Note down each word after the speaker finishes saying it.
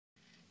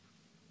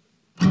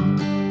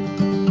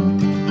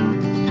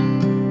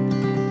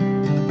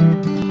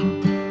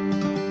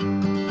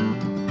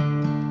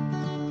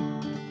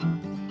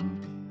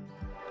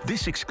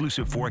This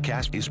exclusive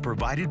forecast is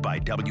provided by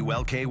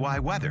WLKY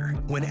Weather.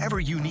 Whenever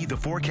you need the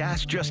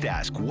forecast, just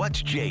ask,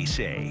 what's Jay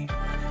say?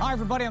 Hi,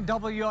 everybody. I'm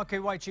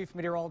WLKY Chief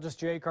Meteorologist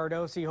Jay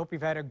Cardosi. Hope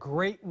you've had a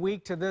great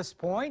week to this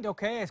point.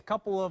 Okay, a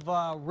couple of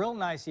real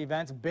nice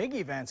events, big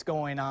events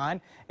going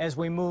on as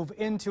we move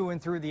into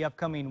and through the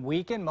upcoming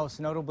weekend, most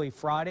notably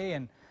Friday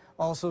and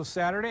also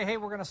Saturday. Hey,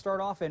 we're going to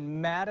start off in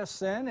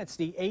Madison. It's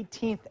the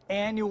 18th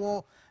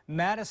annual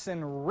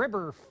Madison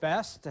River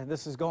Fest.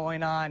 This is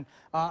going on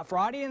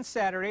Friday and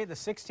Saturday, the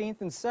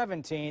 16th and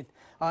 17th.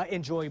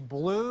 Enjoy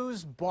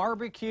blues,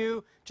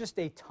 barbecue, just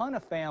a ton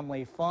of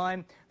family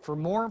fun. For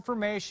more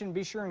information,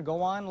 be sure and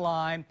go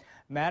online,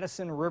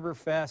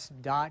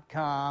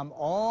 MadisonRiverFest.com.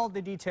 All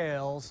the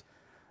details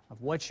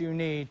of what you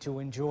need to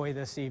enjoy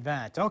this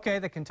event. Okay,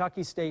 the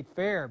Kentucky State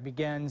Fair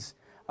begins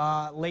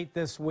late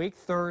this week,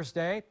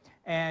 Thursday,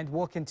 and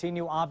will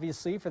continue,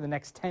 obviously, for the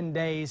next 10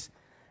 days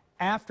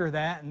after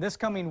that. And this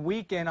coming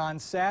weekend on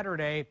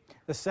Saturday,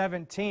 the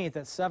 17th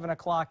at 7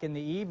 o'clock in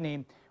the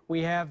evening,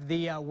 we have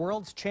the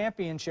World's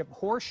Championship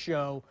Horse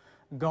Show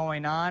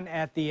going on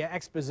at the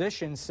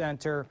Exposition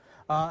Center.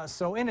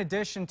 So in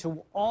addition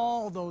to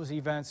all those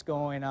events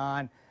going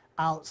on,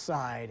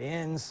 outside,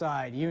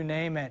 inside, you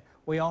name it,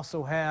 we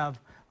also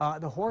have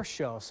the horse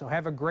show. So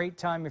have a great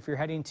time if you're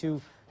heading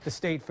to the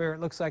State Fair.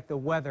 It looks like the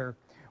weather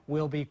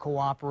will be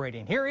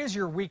cooperating. Here is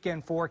your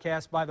weekend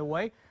forecast, by the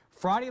way.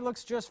 Friday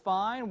looks just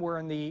fine. We're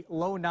in the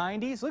low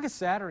 90s. Look at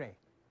Saturday.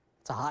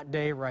 It's a hot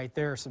day right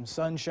there. Some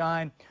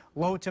sunshine.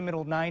 Low to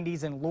middle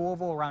 90s in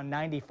Louisville, around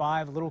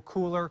 95. A little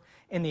cooler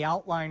in the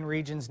outlying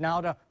regions.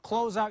 Now to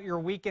close out your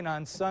weekend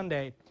on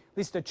Sunday, at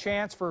least a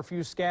chance for a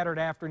few scattered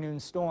afternoon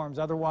storms.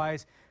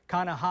 Otherwise,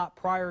 kind of hot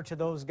prior to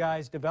those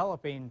guys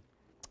developing.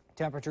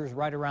 Temperatures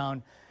right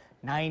around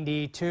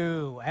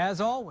 92.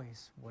 As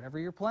always, whatever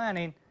you're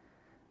planning,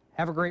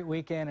 have a great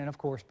weekend and, of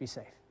course, be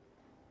safe.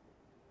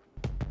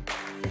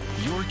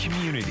 Your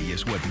community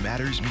is what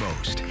matters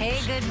most. Hey,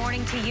 good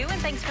morning to you, and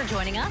thanks for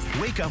joining us.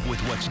 Wake up with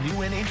what's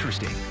new and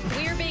interesting.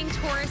 We are being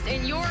tourists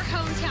in your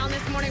hometown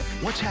this morning.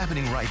 What's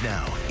happening right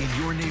now in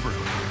your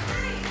neighborhood.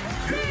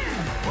 3, 2,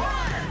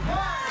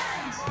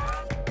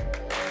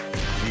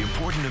 1. The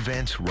important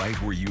events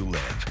right where you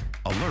live.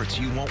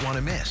 Alerts you won't want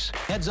to miss.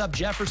 Heads up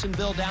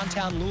Jeffersonville,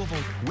 downtown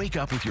Louisville. Wake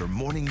up with your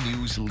morning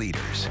news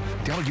leaders.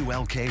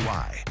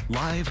 WLKY.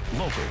 Live,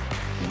 local,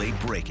 late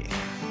breaking.